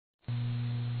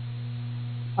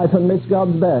life and miss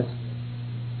God's best.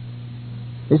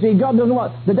 You see,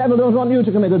 the devil doesn't want you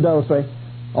to commit adultery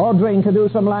or drink or do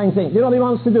some lying thing. You know what he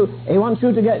wants to do? He wants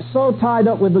you to get so tied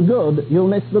up with the good, you'll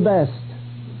miss the best.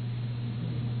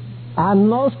 And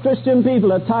most Christian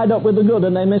people are tied up with the good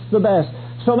and they miss the best.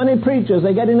 So many preachers,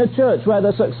 they get in a church where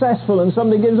they're successful and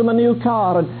somebody gives them a new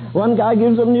car and one guy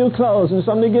gives them new clothes and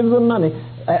somebody gives them money,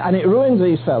 and it ruins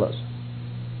these fellows.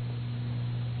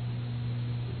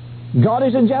 God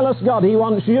is a jealous God. He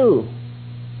wants you.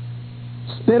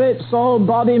 Spirit, soul,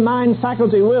 body, mind,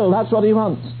 faculty, will. That's what he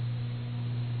wants.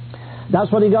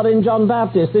 That's what he got in John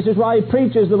Baptist. This is why he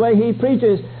preaches the way he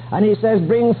preaches. And he says,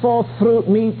 bring forth fruit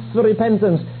meet for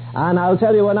repentance. And I'll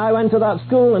tell you, when I went to that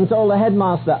school and told the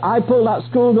headmaster, I pulled that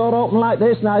school door open like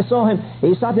this and I saw him.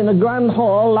 He sat in a grand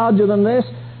hall larger than this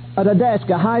at a desk,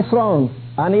 a high throne.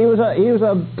 And he was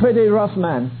a pretty rough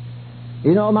man.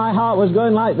 You know, my heart was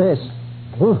going like this.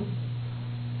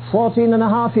 14 and a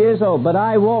half years old, but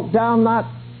I walked down that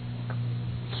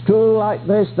school like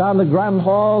this, down the grand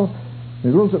hall. He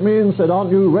looked at me and said,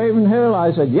 aren't you Ravenhill?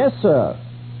 I said, yes, sir.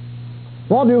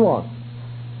 What do you want?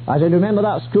 I said, remember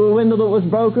that school window that was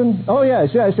broken? Oh,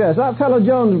 yes. That fellow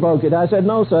Jones broke it. I said,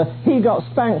 no, sir. He got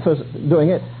spanked for doing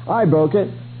it. I broke it.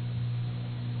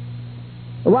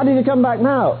 Why did you come back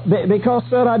now? Because,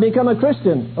 sir, I become a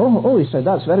Christian. Oh, he said,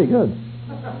 that's very good.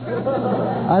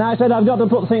 And I said, I've got to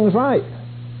put things right.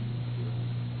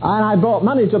 And I brought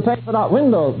money to pay for that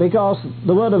window because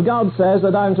the Word of God says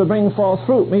that I'm to bring forth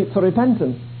fruit meet for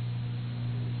repentance.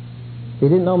 He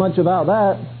didn't know much about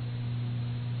that.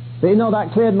 But you know,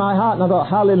 that cleared my heart and I thought,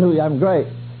 hallelujah, I'm great.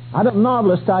 I had a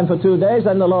marvelous time for 2 days.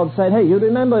 Then the Lord said, hey, you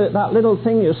remember that little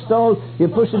thing you stole? You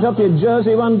pushed it up your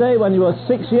jersey one day when you were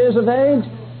 6 years of age?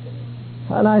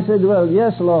 And I said, well,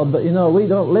 yes, Lord, but you know, we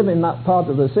don't live in that part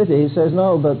of the city. He says,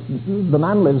 no, but the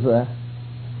man lives there.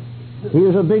 He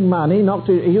was a big man. He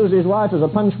used his wife as a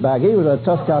punch bag. He was a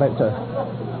tough character.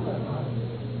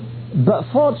 But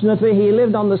fortunately, he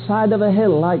lived on the side of a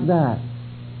hill like that.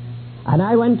 And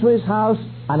I went to his house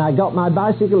and I got my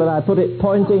bicycle and I put it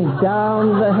pointing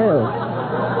down the hill.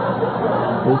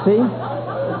 You see?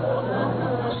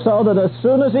 So that as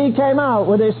soon as he came out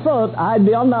with his foot, I'd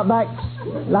be on that back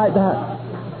like that.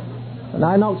 And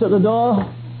I knocked at the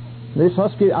door. This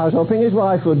husky, I was hoping his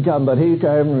wife would come, but he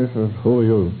came and he said, who are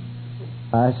you?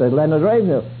 I said, Leonard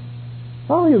Ravenhill.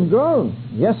 Oh, you've grown.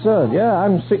 Yes, sir. Yeah,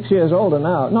 I'm 6 years older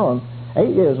now. No, I'm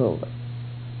 8 years older.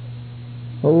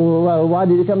 Oh, well, why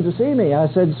did you come to see me? I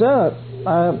said, sir,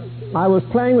 I was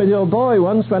playing with your boy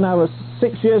once when I was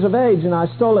 6 years of age, and I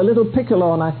stole a little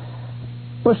piccolo and I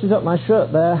pushed it up my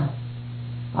shirt there,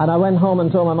 and I went home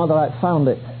and told my mother I'd found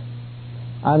it.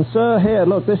 And sir, here,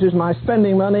 look, this is my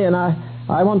spending money, and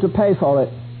I want to pay for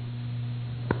it.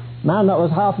 Man, that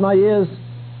was half my year's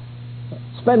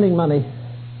spending money.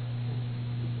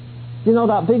 You know,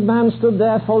 that big man stood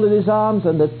there, folded his arms,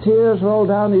 and the tears rolled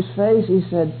down his face. He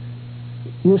said,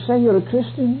 you say you're a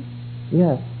Christian?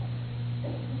 Yes.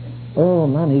 Oh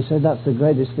man, he said, that's the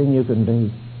greatest thing you can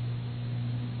be.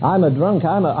 I'm a drunk,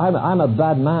 I'm a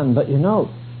bad man, but you know,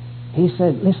 he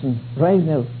said, listen,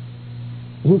 Ravenhill,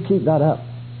 you keep that up.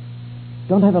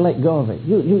 Don't ever let go of it.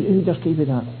 You just keep it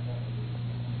up.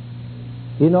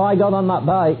 You know, I got on that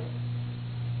bike.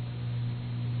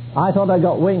 I thought I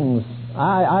got wings.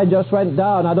 I just went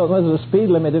down. I don't know if there was a speed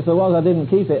limit. If there was, I didn't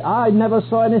keep it. I never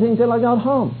saw anything till I got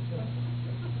home.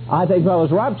 I think I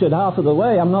was raptured half of the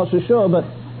way. I'm not so sure, but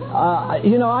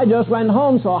you know, I just went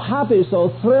home so happy, so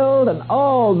thrilled, and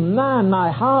oh man,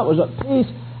 my heart was at peace.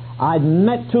 I'd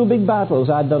met 2 big battles.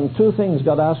 I'd done 2 things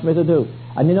God asked me to do.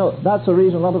 And you know, that's the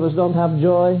reason a lot of us don't have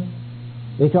joy,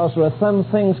 because there are some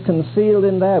things concealed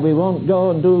in there. We won't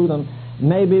go and do them.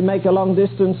 Maybe make a long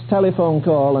distance telephone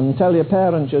call and tell your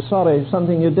parents you're sorry for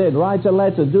something you did. Write a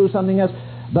letter, do something else.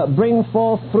 But bring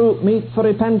forth fruit meet for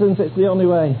repentance. It's the only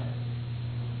way.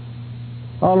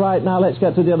 All right, now let's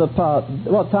get to the other part.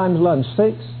 What time's lunch?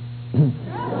 6?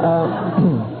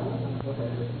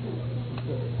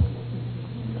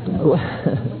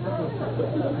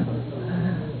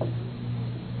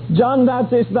 John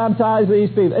Baptist baptized these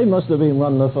people. It must have been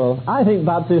wonderful. I think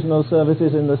baptismal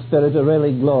services in the Spirit are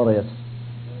really glorious.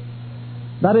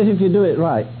 That is, if you do it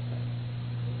right.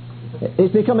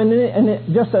 It's become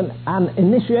just an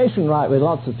initiation rite with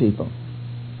lots of people.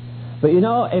 But you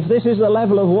know, if this is the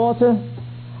level of water,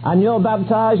 and you're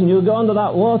baptized and you go under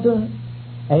that water,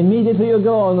 immediately you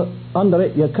go under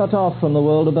it, you're cut off from the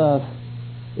world above.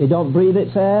 You don't breathe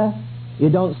its air. You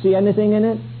don't see anything in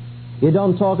it. You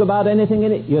don't talk about anything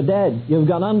in it. You're dead. You've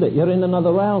gone under it. You're in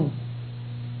another realm.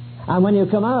 And when you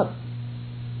come out,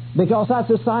 because that's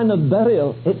a sign of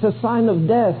burial, it's a sign of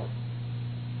death.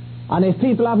 And if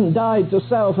people haven't died to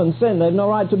self and sin, they've no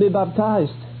right to be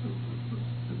baptized.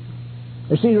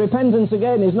 You see, repentance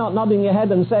again is not nodding your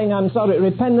head and saying, I'm sorry.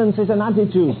 Repentance is an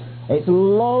attitude. It's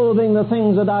loathing the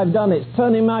things that I've done. It's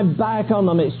turning my back on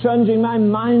them. It's changing my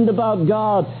mind about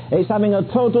God. It's having a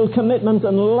total commitment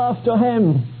and love to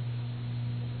Him.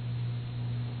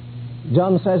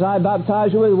 John says, I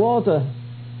baptize you with water.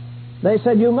 They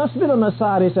said, you must be the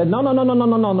Messiah. He said,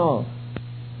 no.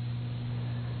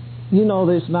 You know,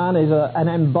 this man is an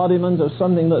embodiment of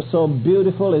something that's so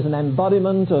beautiful, is an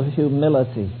embodiment of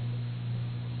humility.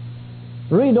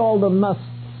 Read all the musts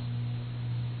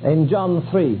in John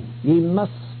 3. Ye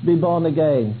must be born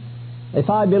again. If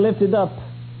I be lifted up,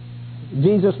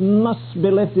 Jesus must be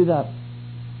lifted up.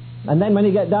 And then when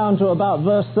you get down to about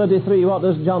verse 33, what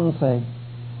does John say?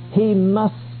 He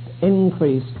must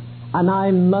increase, and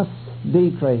I must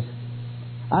decrease.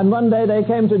 And one day they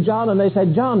came to John and they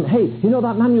said, John, hey, you know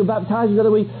that man you baptized the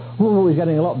other week? Oh, he's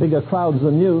getting a lot bigger crowds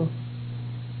than you.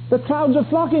 The crowds are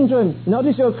flocking to him.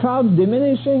 Notice your crowd's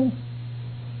diminishing.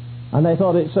 And they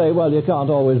thought it'd say, well, you can't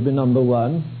always be number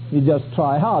one. You just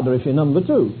try harder if you're number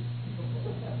two.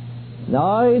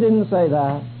 No, he didn't say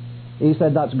that. He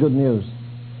said that's good news.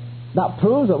 That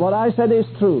proves that what I said is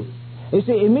true. You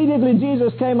see, immediately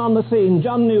Jesus came on the scene,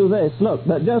 John knew this. Look,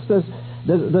 that just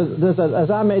as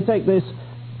I may take this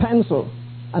pencil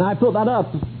and I put that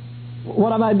up,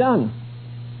 what have I done?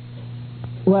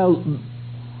 Well,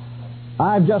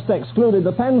 I've just excluded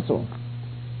the pencil.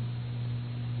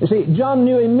 You see, John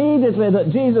knew immediately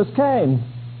that Jesus came.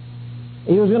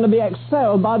 He was going to be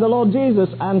expelled by the Lord Jesus,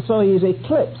 and so he's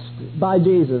eclipsed by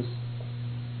Jesus.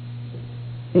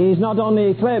 He's not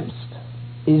only eclipsed,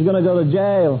 he's going to go to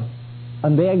jail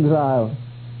and be exiled.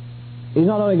 He's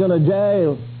not only going to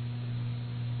jail,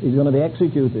 he's going to be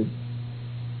executed.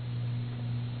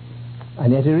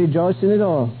 And yet he rejoiced in it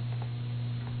all.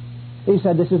 He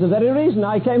said, this is the very reason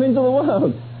I came into the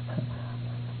world.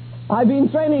 I've been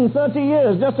training 30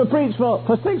 years just to preach for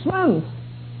 6 months.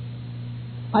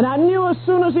 And I knew as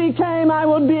soon as he came I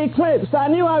would be eclipsed. I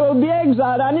knew I would be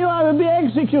exiled. I knew I would be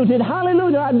executed.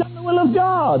 Hallelujah, I've done the will of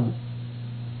God.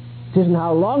 It isn't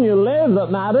how long you live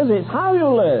that matters, it's how you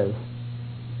live.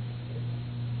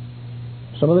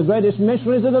 Some of the greatest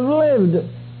missionaries that have lived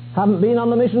haven't been on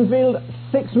the mission field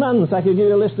 6 months. I could give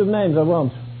you a list of names, I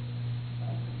won't.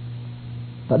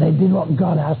 But they did what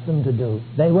God asked them to do.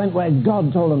 They went where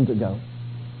God told them to go.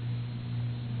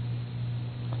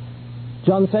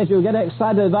 John says, you get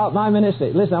excited about my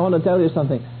ministry. Listen, I want to tell you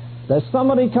something. There's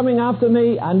somebody coming after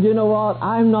me, and you know what?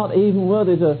 I'm not even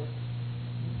worthy to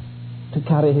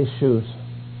carry his shoes.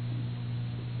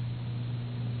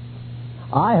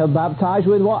 I have baptized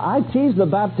with what? I tease the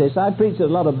Baptists. I preached at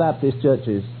a lot of Baptist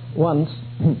churches once.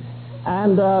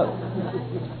 And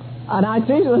I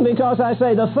tease them because I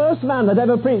say the first man that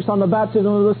ever preached on the baptism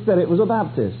of the Spirit was a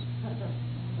Baptist.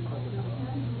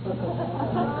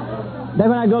 Then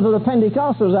when I go to the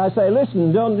Pentecostals, I say,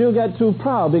 listen, don't you get too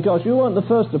proud because you weren't the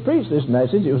first to preach this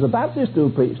message. It was the Baptists who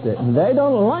preached it, and they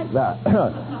don't like that.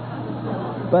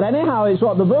 But anyhow, it's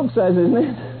what the book says, isn't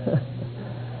it?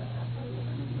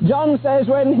 John says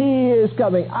when he is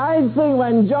coming. I think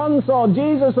when John saw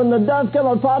Jesus and the dove come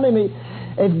upon him,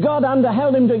 if God hadn't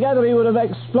held him together, he would have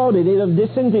exploded. He'd have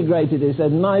disintegrated. He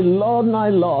said, my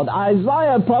Lord,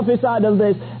 Isaiah prophesied of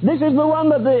this. This is the one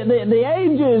that the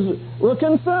ages were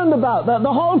concerned about, that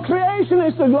the whole creation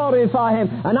is to glorify him.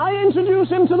 And I introduce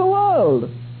him to the world.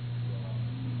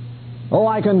 Oh,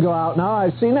 I can go out now.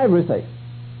 I've seen everything.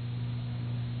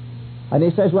 And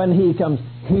he says when he comes,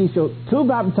 he shall, 2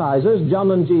 baptizers,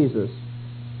 John and Jesus.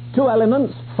 2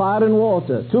 elements, fire and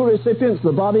water. 2 recipients,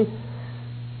 the body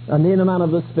and the inner man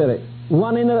of the Spirit.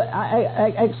 1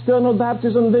 external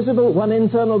baptism visible, 1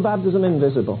 internal baptism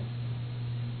invisible.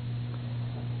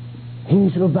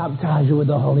 He shall baptize you with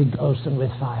the Holy Ghost and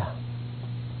with fire.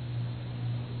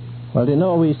 Well, you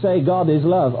know, we say God is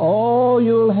love. Oh,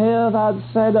 you'll hear that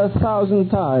said 1,000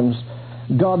 times.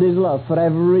 God is love. For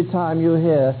every time you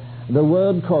hear the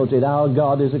word quoted, our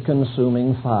God is a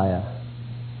consuming fire.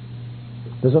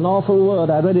 There's an awful word,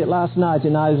 I read it last night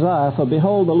in Isaiah, for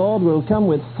behold, the Lord will come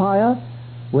with fire,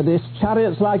 with his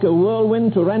chariots like a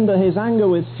whirlwind, to render his anger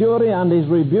with fury and his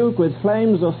rebuke with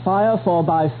flames of fire. For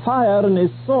by fire and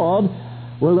his sword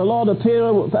will the Lord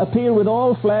appear with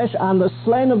all flesh, and the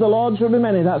slain of the Lord shall be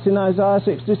many. That's in Isaiah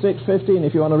 66:15,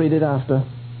 if you want to read it after.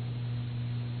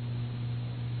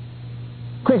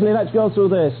 Quickly, let's go through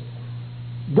this.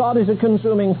 God is a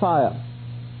consuming fire.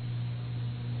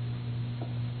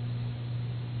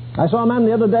 I saw a man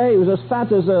the other day, he was as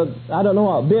fat as a, I don't know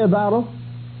what, beer barrel.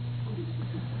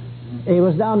 He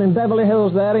was down in Beverly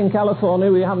Hills there in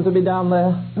California. We happened to be down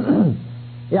there.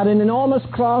 He had an enormous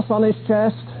cross on his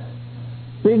chest,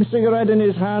 big cigarette in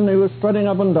his hand. He was spreading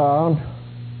up and down.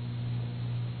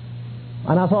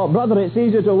 And I thought, brother, it's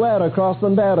easier to wear a cross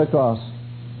than bear a cross.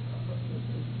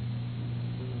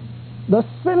 The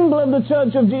symbol of the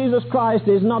Church of Jesus Christ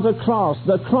is not a cross.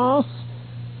 The cross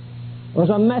was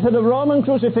a method of Roman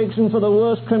crucifixion for the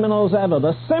worst criminals ever.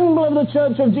 The symbol of the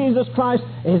Church of Jesus Christ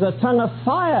is a tongue of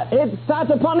fire. It sat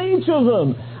upon each of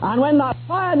them. And when that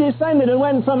fire descended and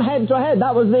went from head to head,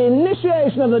 that was the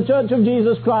initiation of the Church of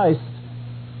Jesus Christ.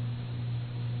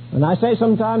 And I say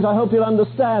sometimes, I hope you'll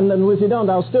understand, and if you don't,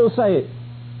 I'll still say it,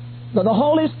 that the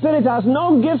Holy Spirit has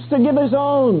no gifts to give his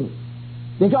own.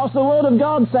 Because the Word of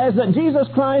God says that Jesus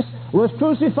Christ was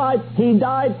crucified, he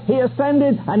died, he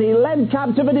ascended, and he led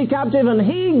captivity captive, and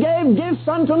he gave gifts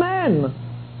unto men.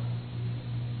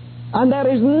 And there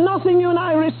is nothing you and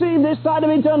I receive this side of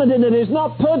eternity that is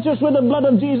not purchased with the blood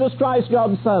of Jesus Christ,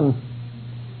 God's Son.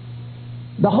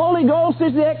 The Holy Ghost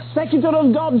is the executor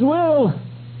of God's will.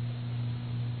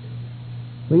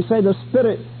 We say the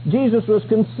Spirit, Jesus was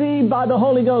conceived by the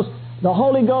Holy Ghost. The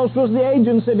Holy Ghost was the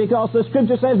agency, because the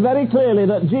Scripture says very clearly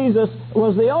that Jesus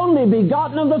was the only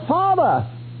begotten of the Father.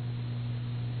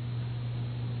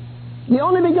 The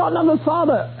only begotten of the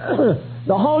Father.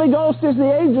 The Holy Ghost is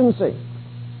the agency.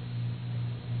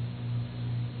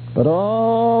 But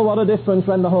oh, what a difference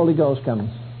when the Holy Ghost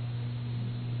comes.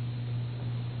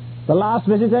 The last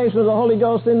visitation of the Holy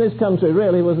Ghost in this country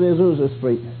really was the Azusa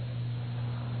Street.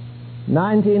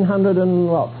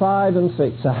 1905 and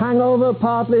 6. A hangover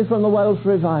partly from the Welsh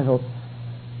Revival.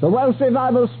 The Welsh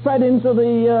Revival spread into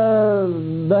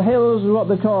the hills, what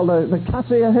they call the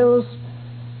Cassia Hills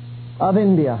of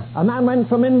India. A man went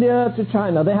from India to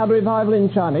China. They had revival in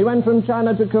China. He went from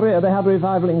China to Korea. They had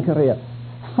revival in Korea.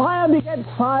 Fire begets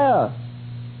fire.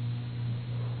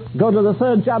 Go to the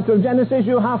 3rd chapter of Genesis,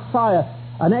 you have fire.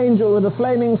 An angel with a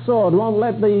flaming sword won't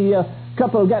let the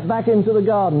couple get back into the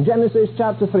garden. Genesis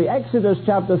chapter 3. Exodus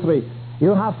chapter 3.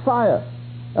 You have fire.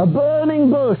 A burning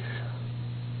bush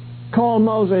called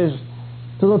Moses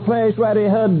to the place where he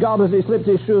heard God as he slipped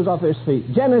his shoes off his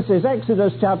feet. Genesis,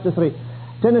 Exodus chapter 3.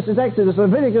 Genesis, Exodus,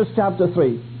 Leviticus chapter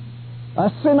 3.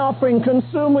 A sin offering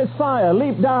consumed with fire.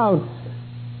 Leap down.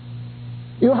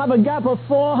 You have a gap of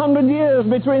 400 years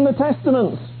between the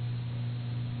testaments.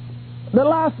 The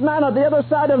last man at the other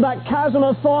side of that chasm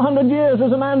of 400 years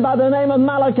was a man by the name of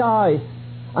Malachi.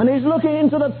 And he's looking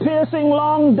into the piercing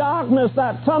long darkness,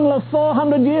 that tunnel of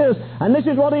 400 years. And this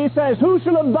is what he says: who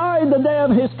shall abide the day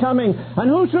of his coming? And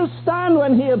who shall stand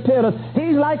when he appeareth?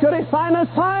 He's like a refiner's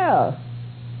fire.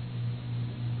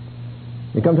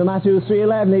 You come to Matthew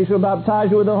 3:11, he shall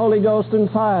baptize you with the Holy Ghost and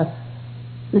fire.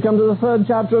 You come to the 3rd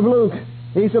chapter of Luke,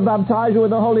 he shall baptize you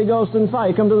with the Holy Ghost and fire.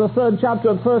 You come to the 3rd chapter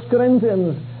of 1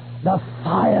 Corinthians, the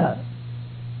fire.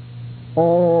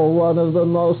 Oh, one of the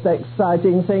most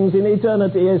exciting things in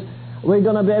eternity is we're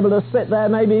going to be able to sit there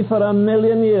maybe for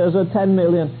 1,000,000 years or 10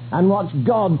 million and watch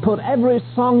God put every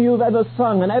song you've ever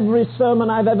sung and every sermon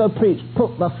I've ever preached,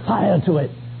 put the fire to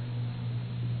it.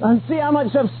 And see how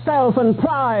much of self and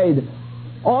pride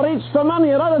or itch for money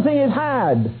or other thing is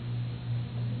had.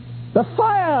 The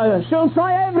fire shall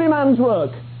try every man's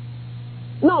work.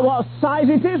 Not what size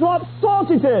it is, what sort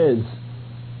it is.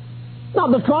 Not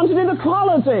the quantity, the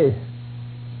quality.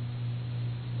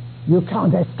 You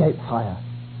can't escape fire.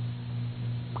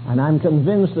 And I'm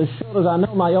convinced, as sure as I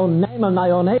know my own name and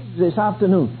my own age this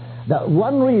afternoon, that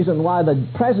one reason why the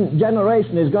present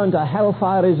generation is going to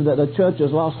hellfire is that the church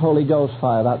has lost Holy Ghost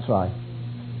fire. That's right.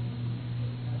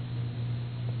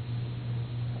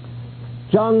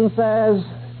 John says,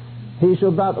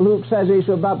 Luke says he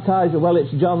shall baptize you. Well,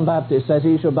 it's John Baptist says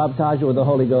he shall baptize you with the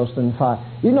Holy Ghost and fire.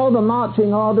 You know, the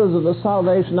marching orders of the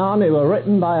Salvation Army were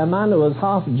written by a man who was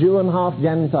half Jew and half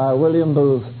Gentile, William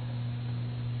Booth.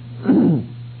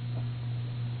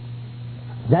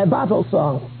 Their battle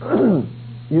song.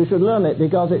 You should learn it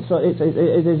because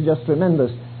it is just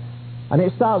tremendous. And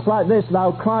it starts like this: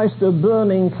 Thou Christ of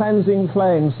burning, cleansing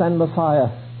flame, send the fire.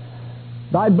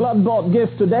 Thy blood-bought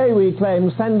gift today we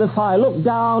claim, send the fire. Look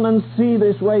down and see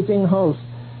this waiting host.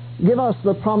 Give us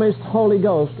the promised Holy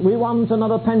Ghost. We want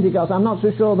another Pentecost. I'm not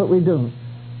so sure that we do,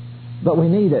 but we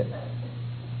need it.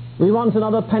 We want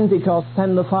another Pentecost,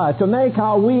 send the fire. To make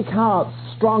our weak hearts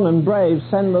strong and brave,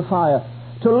 send the fire.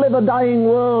 To live a dying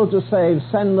world to save,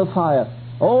 send the fire.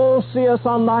 Oh, see us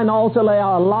on thine altar lay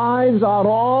our lives, our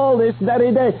all, this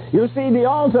very day. You see, the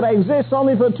altar exists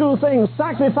only for two things: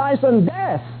 sacrifice and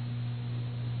death.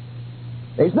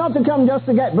 It's not to come just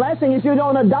to get blessing. If you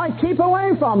don't want to die, keep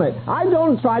away from it. I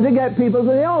don't try to get people to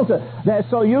the altar. They're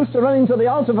so used to running to the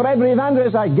altar for every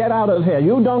evangelist. I get out of here.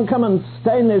 You don't come and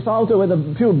stain this altar with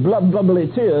a few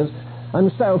bubbly tears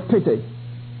and self-pity.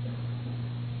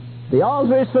 The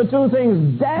altar is for two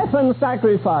things, death and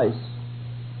sacrifice.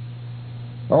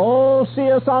 Oh, see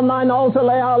us on thine altar,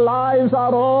 lay our lives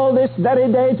out all this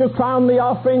very day to crown the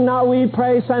offering. Now we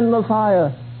pray, send the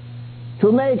fire.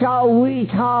 To make our weak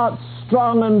hearts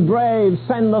strong and brave,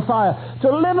 send the fire.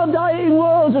 To live a dying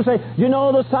world, to say, do you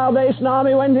know the Salvation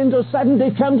Army went into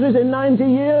 70 countries in 90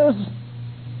 years?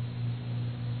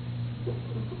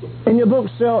 In your book,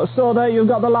 so there you've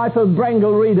got the life of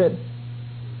Brengle, read it.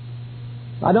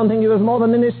 I don't think he was more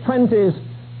than in his 20s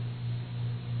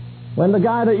when the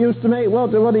guy that used to make,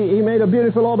 he made a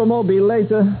beautiful automobile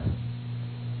later.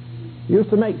 He used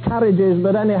to make carriages,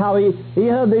 but anyhow, he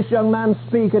heard this young man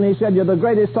speak, and he said, you're the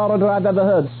greatest orator I've ever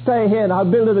heard. Stay here and I'll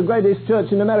build you the greatest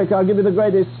church in America. I'll give you the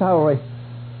greatest salary.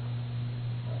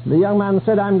 The young man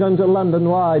said, I'm going to London.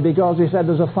 Why? Because he said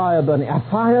there's a fire burning. A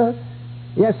fire?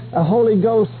 Yes, a Holy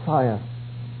Ghost fire.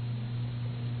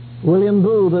 William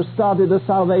Booth has started the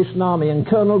Salvation Army, and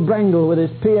Colonel Brengle with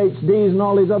his PhDs and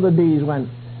all his other Ds went.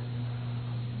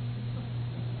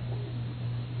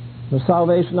 The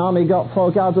Salvation Army got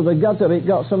folk out of the gutter. It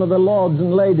got some of the lords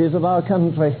and ladies of our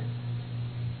country.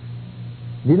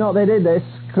 Do you know what they did? They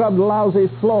scrubbed lousy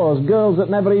floors, girls that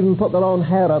never even put their own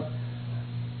hair up.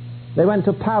 They went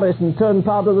to Paris and turned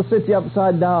part of the city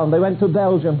upside down. They went to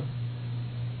Belgium.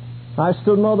 I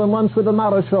stood more than once with the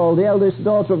Maréchal, the eldest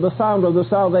daughter of the founder of the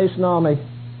Salvation Army.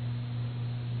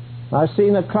 I've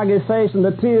seen her craggy face and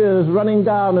the tears running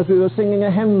down as we were singing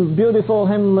a hymn, beautiful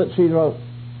hymn that she wrote.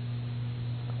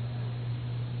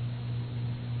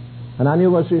 And I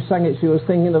knew as she sang it, she was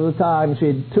thinking of the time she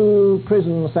had 2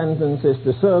 prison sentences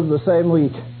to serve the same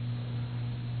week.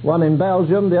 One in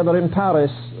Belgium, the other in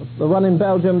Paris. The one in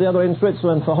Belgium, the other in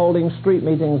Switzerland, for holding street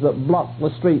meetings that blocked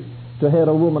the street to hear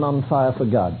a woman on fire for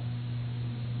God.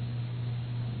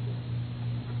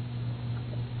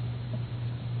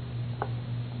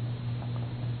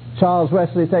 Charles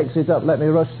Wesley takes it up. Let me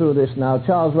rush through this now.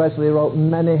 Charles Wesley wrote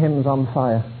many hymns on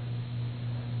fire.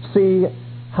 See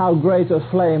how great a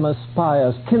flame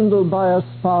aspires, kindled by a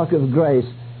spark of grace.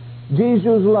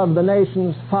 Jesus' love, the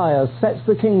nation's fire, sets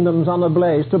the kingdoms on a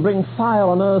blaze. To bring fire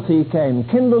on earth he came,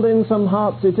 kindled in some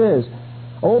hearts it is.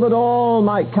 Oh, that all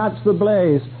might catch the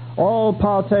blaze, all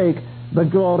partake the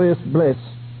glorious bliss.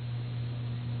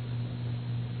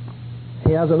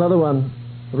 He has another one.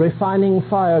 Refining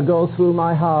fire, go through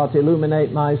my heart,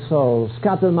 illuminate my soul,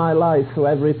 scatter my life through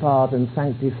every part and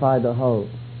sanctify the whole.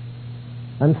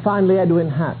 And finally, Edwin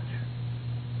Hatch.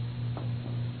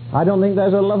 I don't think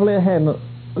there's a lovelier hymn, at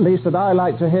least that I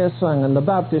like to hear sung, and the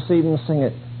Baptists even sing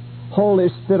it. Holy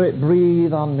Spirit,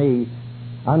 breathe on me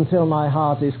until my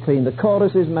heart is clean. The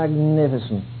chorus is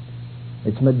magnificent.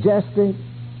 It's majestic.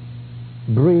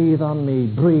 Breathe on me,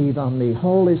 breathe on me.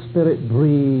 Holy Spirit,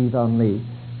 breathe on me.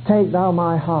 Take thou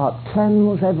my heart,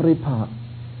 cleanse every part.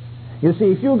 You see,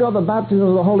 if you got the baptism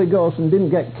of the Holy Ghost and didn't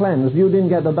get cleansed, you didn't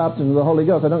get the baptism of the Holy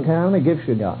Ghost. I don't care how many gifts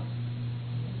you got.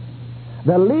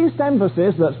 The least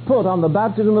emphasis that's put on the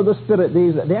baptism of the Spirit,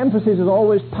 the emphasis is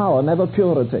always power, never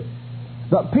purity.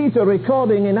 But Peter,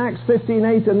 recording in Acts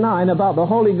 15:8 and 9 about the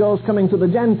Holy Ghost coming to the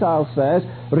Gentiles, says,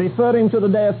 referring to the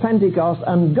day of Pentecost,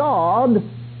 and God,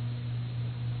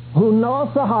 who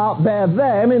knoweth the heart, bare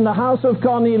them in the house of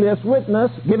Cornelius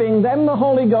witness, giving them the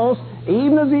Holy Ghost,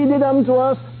 even as he did unto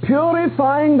us,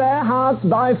 purifying their hearts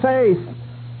by faith.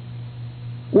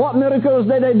 What miracles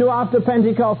did they do after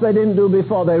Pentecost they didn't do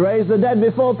before? They raised the dead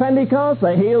before Pentecost,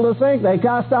 they healed the sick, they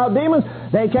cast out demons,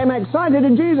 they came excited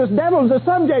in Jesus. Devils are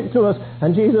subject to us.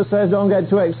 And Jesus says, don't get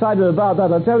too excited about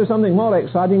that. I'll tell you something more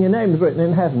exciting, your name's written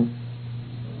in heaven.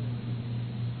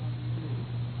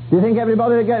 Do you think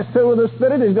everybody that gets filled with the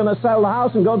Spirit is going to sell the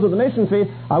house and go to the mission field?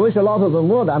 I wish a lot of them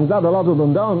would. I'm glad a lot of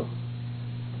them don't.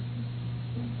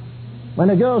 When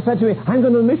a girl said to me, I'm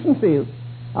going to the mission field,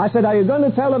 I said, are you going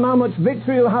to tell them how much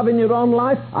victory you have in your own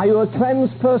life? Are you a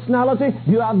cleansed personality?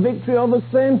 Do you have victory over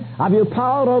sin? Have you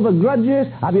power over grudges?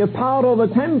 Have you power over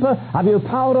temper? Have you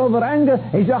power over anger?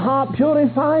 Is your heart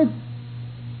purified?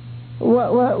 No.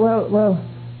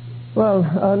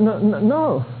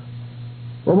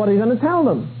 Well, what are you going to tell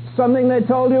them? Something they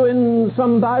told you in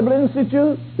some Bible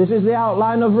institute? This is the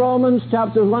outline of Romans,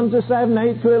 chapters 1 to 7,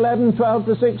 8 to 11, 12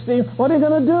 to 16. What are you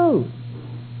going to do?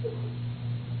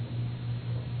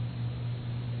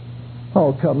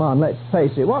 Oh, come on, let's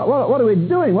face it. What are we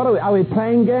doing? Are we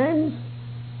playing games?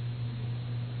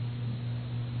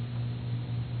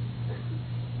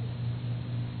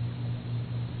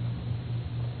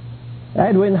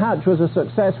 Edwin Hatch was a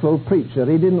successful preacher.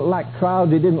 He didn't lack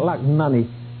crowd, he didn't lack money,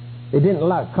 he didn't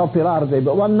lack popularity.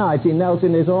 But one night he knelt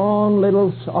in his own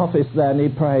little office there and he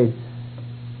prayed.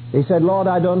 He said, Lord,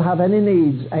 I don't have any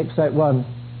needs except one.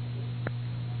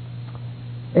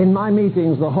 In my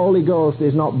meetings, the Holy Ghost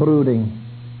is not brooding.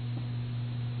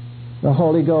 The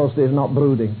Holy Ghost is not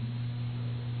brooding.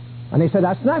 And he said,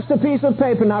 I snatched a piece of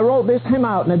paper and I wrote this hymn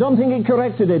out, and I don't think he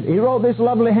corrected it. He wrote this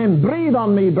lovely hymn, breathe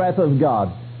on me, breath of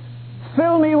God.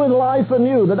 Fill me with life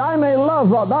anew, that I may love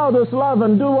what thou dost love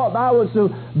and do what thou wouldst do.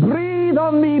 Breathe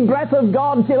on me, breath of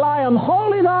God, till I am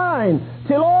wholly thine,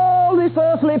 till all this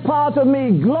earthly part of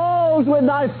me glows with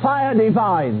thy fire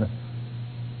divine.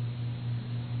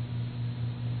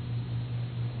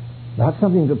 That's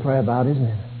something to pray about, isn't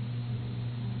it?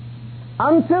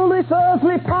 Until this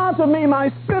earthly part of me,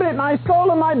 my spirit, my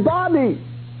soul, and my body.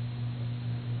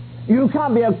 You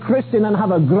can't be a Christian and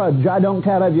have a grudge. I don't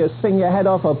care if you sing your head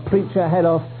off or preach your head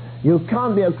off. You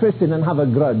can't be a Christian and have a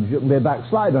grudge. You can be a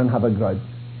backslider and have a grudge.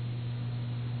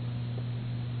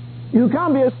 You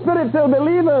can't be a spirit-filled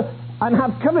believer and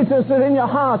have covetousness in your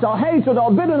heart, or hatred,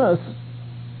 or bitterness.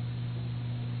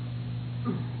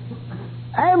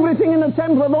 Everything in the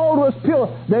temple of old was pure.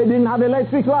 They didn't have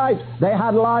electric lights. They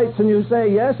had lights, and you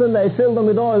say, yes, and they filled them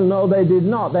with oil. No, they did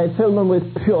not. They filled them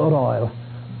with pure oil.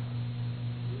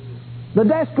 The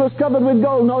desk was covered with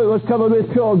gold. No, it was covered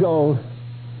with pure gold.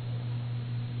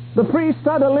 The priest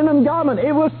had a linen garment.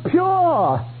 It was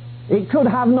pure. It could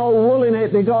have no wool in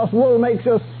it, because wool makes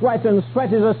you sweat, and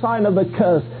sweat is a sign of the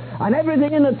curse. And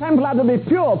everything in the temple had to be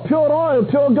pure. Pure oil,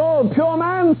 pure gold, pure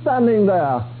man standing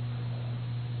there.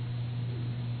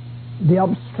 The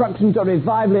obstruction to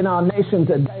revival in our nation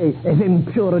today is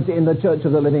impurity in the church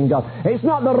of the living God. It's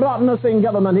not the rottenness in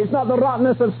government. It's not the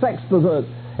rottenness of sex perverts.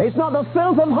 It's not the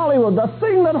filth of Hollywood. The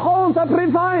thing that holds up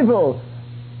revival,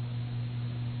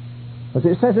 as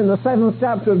it says in the 7th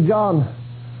chapter of John,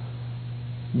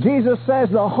 Jesus says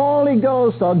the Holy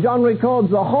Ghost, or John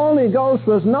records, the Holy Ghost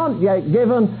was not yet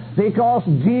given because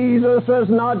Jesus was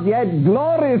not yet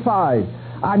glorified.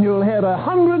 And you'll hear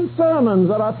 100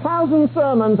 sermons or 1,000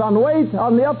 sermons on wait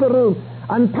on the upper room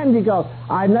and Pentecost.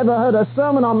 I've never heard a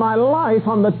sermon on my life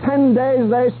on the 10 days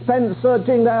they spent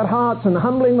searching their hearts and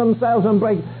humbling themselves and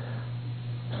breaking.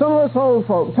 Some of us old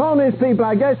folk, Tony's people,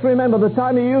 I guess remember the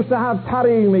time he used to have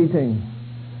tarrying meetings.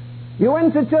 You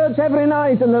went to church every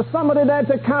night and there's somebody there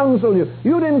to counsel you.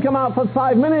 You didn't come out for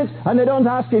 5 minutes and they don't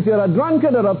ask if you're a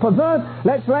drunkard or a pervert.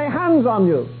 Let's lay hands on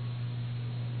you.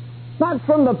 That's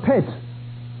from the pit.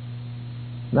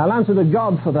 And I'll answer to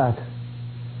God for that.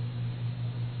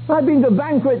 I've been to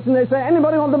banquets and they say,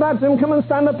 anybody want the baptism? Come and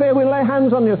stand up here, we'll lay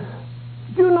hands on you.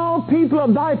 Do you know people are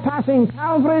bypassing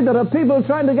Calvary? There are people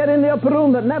trying to get in the upper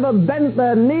room that never bent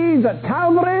their knees at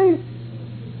Calvary.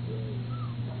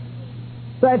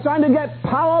 They're trying to get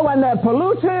power when they're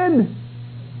polluted.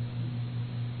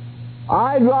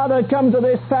 I'd rather come to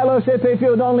this fellowship if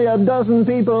you'd only a dozen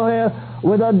people here,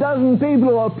 with a dozen people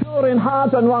who are pure in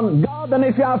heart and want God, than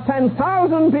if you have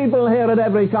 10,000 people here at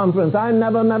every conference. I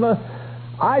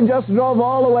just drove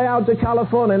all the way out to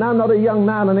California, and I'm not a young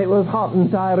man, and it was hot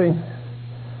and tiring.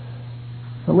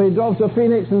 And we drove to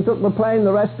Phoenix and took the plane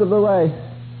the rest of the way.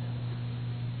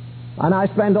 And I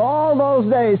spent all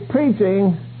those days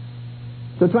preaching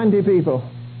to 20 people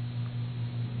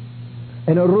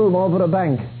in a room over a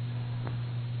bank.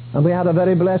 And we had a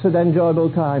very blessed,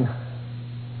 enjoyable time.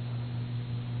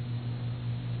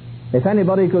 If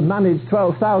anybody could manage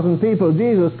 12,000 people,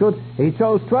 Jesus could. He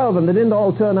chose 12 and they didn't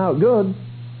all turn out good.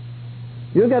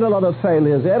 You get a lot of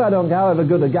failures here. I don't care however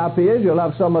good a gap he is. You'll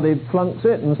have somebody flunks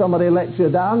it and somebody lets you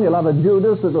down. You'll have a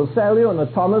Judas that will sell you and a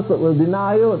Thomas that will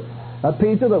deny you and a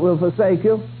Peter that will forsake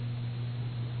you.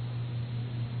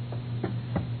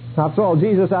 After all,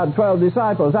 Jesus had 12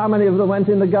 disciples. How many of them went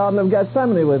in the Garden of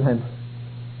Gethsemane with him?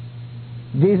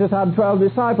 Jesus had 12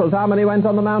 disciples. How many went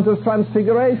on the Mount of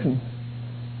Transfiguration?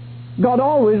 God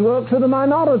always works with a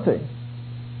minority.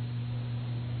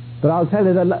 But I'll tell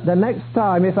you, the next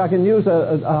time, if I can use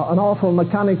an awful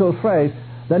mechanical phrase,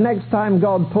 the next time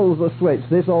God pulls the switch,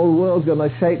 this old world's going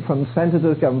to shake from center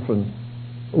to circumference.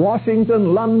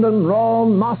 Washington, London,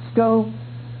 Rome, Moscow.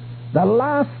 The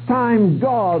last time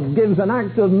God gives an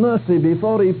act of mercy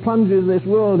before he plunges this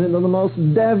world into the most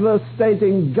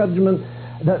devastating judgment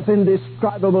that's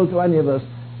indescribable to any of us,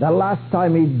 the last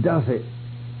time he does it,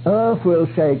 earth will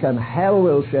shake and hell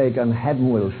will shake and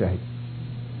heaven will shake.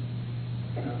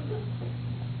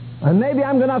 And maybe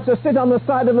I'm going to have to sit on the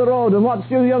side of the road and watch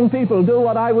you young people do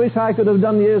what I wish I could have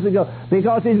done years ago,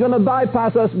 because he's going to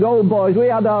bypass us gold boys. We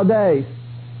had our day.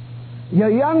 Your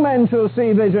young men shall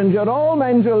see visions, your old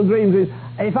men shall dream dreams.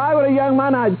 If I were a young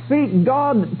man, I'd seek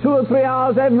God 2 or 3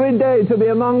 hours every day to be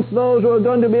amongst those who are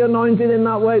going to be anointed in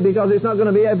that way, because it's not going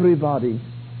to be everybody.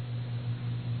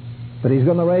 But he's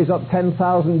going to raise up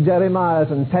 10,000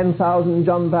 Jeremiahs and 10,000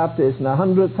 John Baptists and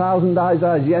 100,000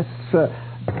 Isaiahs. Yes, sir.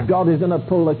 God is going to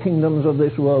pull the kingdoms of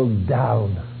this world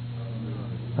down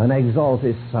and exalt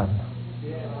his Son.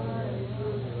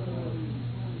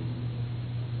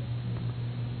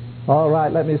 All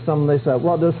right, let me sum this up.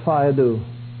 What does fire do?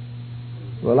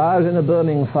 Well, I was in a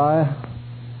burning fire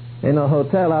in a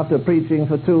hotel after preaching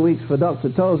for 2 weeks for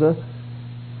Dr. Tozer.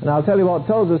 And I'll tell you what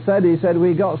Tozer said. He said,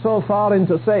 we got so far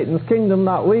into Satan's kingdom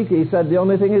that week, he said, the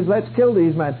only thing is, let's kill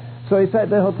these men. So he set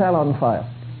the hotel on fire.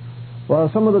 Well,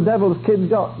 some of the devil's kids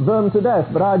got burned to death,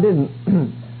 but I didn't.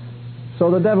 So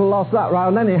the devil lost that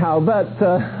round anyhow.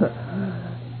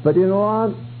 But you know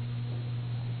what?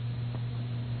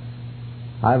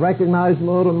 I recognize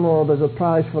more and more there's a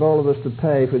price for all of us to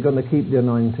pay if we're going to keep the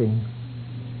anointing.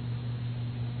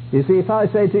 You see, if I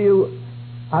say to you,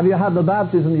 have you had the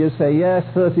baptism? You say, yes,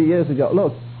 30 years ago.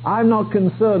 Look, I'm not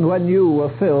concerned when you were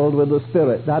filled with the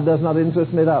Spirit. That does not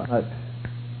interest me that much.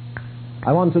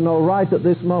 I want to know right at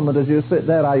this moment as you sit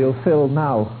there, are you filled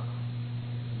now?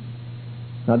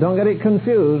 Now don't get it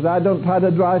confused. I don't try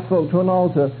to drive folk to an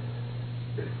altar.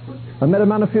 I met a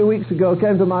man a few weeks ago,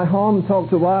 came to my home,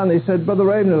 talked a while, and he said, Brother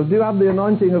Ravenhill, do you have the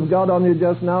anointing of God on you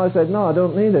just now? I said, no, I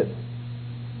don't need it.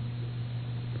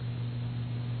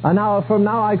 An hour from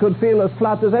now I could feel as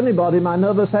flat as anybody. My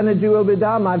nervous energy will be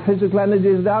down, my physical energy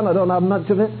is down, I don't have much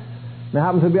of it. I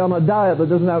happen to be on a diet that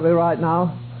doesn't help me right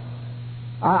now.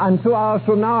 And 2 hours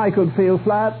from now I could feel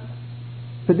flat.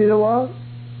 But you know what?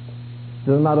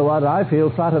 Doesn't matter whether I feel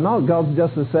flat or not, God's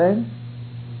just the same.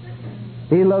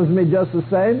 He loves me just the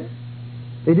same.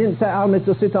 He didn't tell me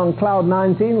to sit on cloud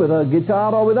 19 with a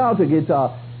guitar or without a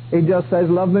guitar. He just says,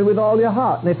 love me with all your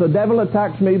heart. And if the devil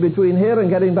attacks me between here and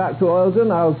getting back to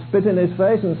Oilton, I'll spit in his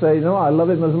face and say, no, I love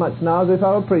him as much now as if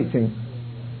I were preaching.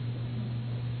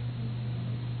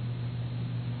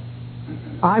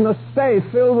 I must stay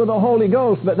filled with the Holy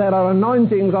Ghost, but there are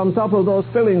anointings on top of those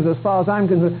fillings as far as I'm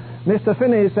concerned. Mr.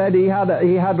 Finney said he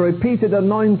had repeated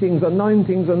anointings.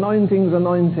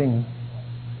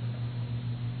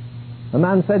 A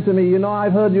man said to me, you know,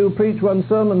 I've heard you preach one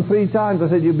sermon 3 times. I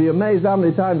said, you'd be amazed how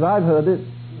many times I've heard it.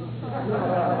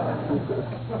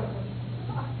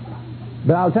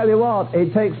 But I'll tell you what,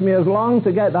 it takes me as long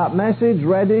to get that message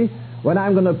ready when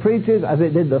I'm going to preach it as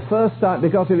it did the first time,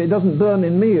 because if it doesn't burn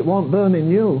in me, it won't burn in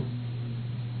you.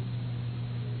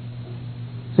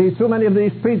 See, too many of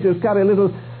these preachers carry a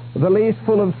little valise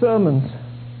full of sermons.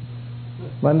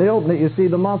 When they open it, you see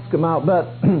the moths come out, but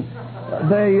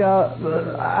they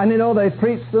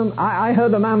preach them. I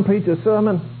heard a man preach a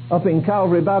sermon up in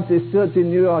Calvary Baptist Church in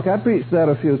New York. I preached there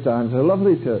a few times, a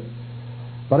lovely church.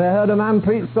 But I heard a man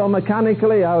preach so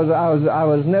mechanically, I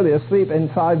was nearly asleep in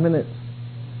 5 minutes.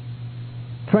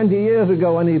 20 years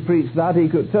ago when he preached that, he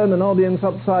could turn an audience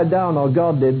upside down, or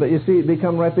God did, but you see, it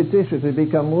become repetitious, it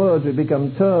become words, it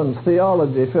become terms,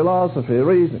 theology, philosophy,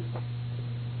 reason.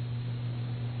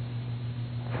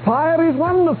 Fire is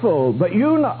wonderful, but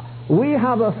we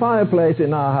have a fireplace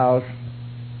in our house,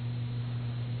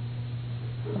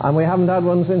 and we haven't had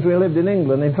one since we lived in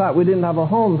England. In fact, we didn't have a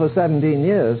home for 17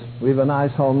 years. We have a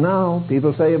nice home now.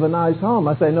 People say you have a nice home.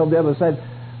 I say nobody ever said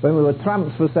when we were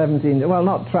tramps for 17 years. Well,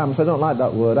 not tramps, I don't like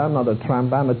that word. I'm not a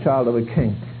tramp, I'm a child of a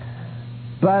king.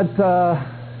 But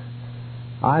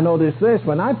I noticed this.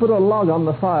 When I put a log on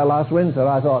the fire last winter,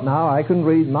 I thought, now I can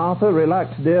read. Martha,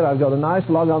 relax, dear, I've got a nice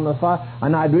log on the fire.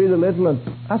 And I'd read a little, and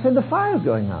I said, the fire's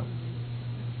going out.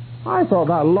 I thought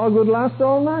that log would last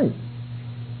all night.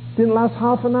 Didn't last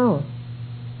half an hour.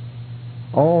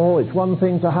 Oh, it's one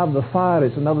thing to have the fire,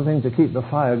 it's another thing to keep the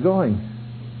fire going.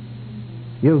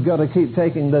 You've got to keep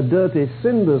taking the dirty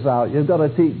cinders out. You've got to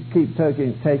keep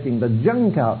taking the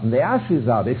junk out and the ashes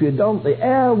out. If you don't, the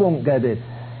air won't get it.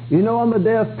 You know, on the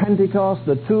day of Pentecost,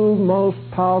 the 2 most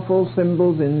powerful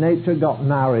symbols in nature got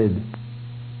married.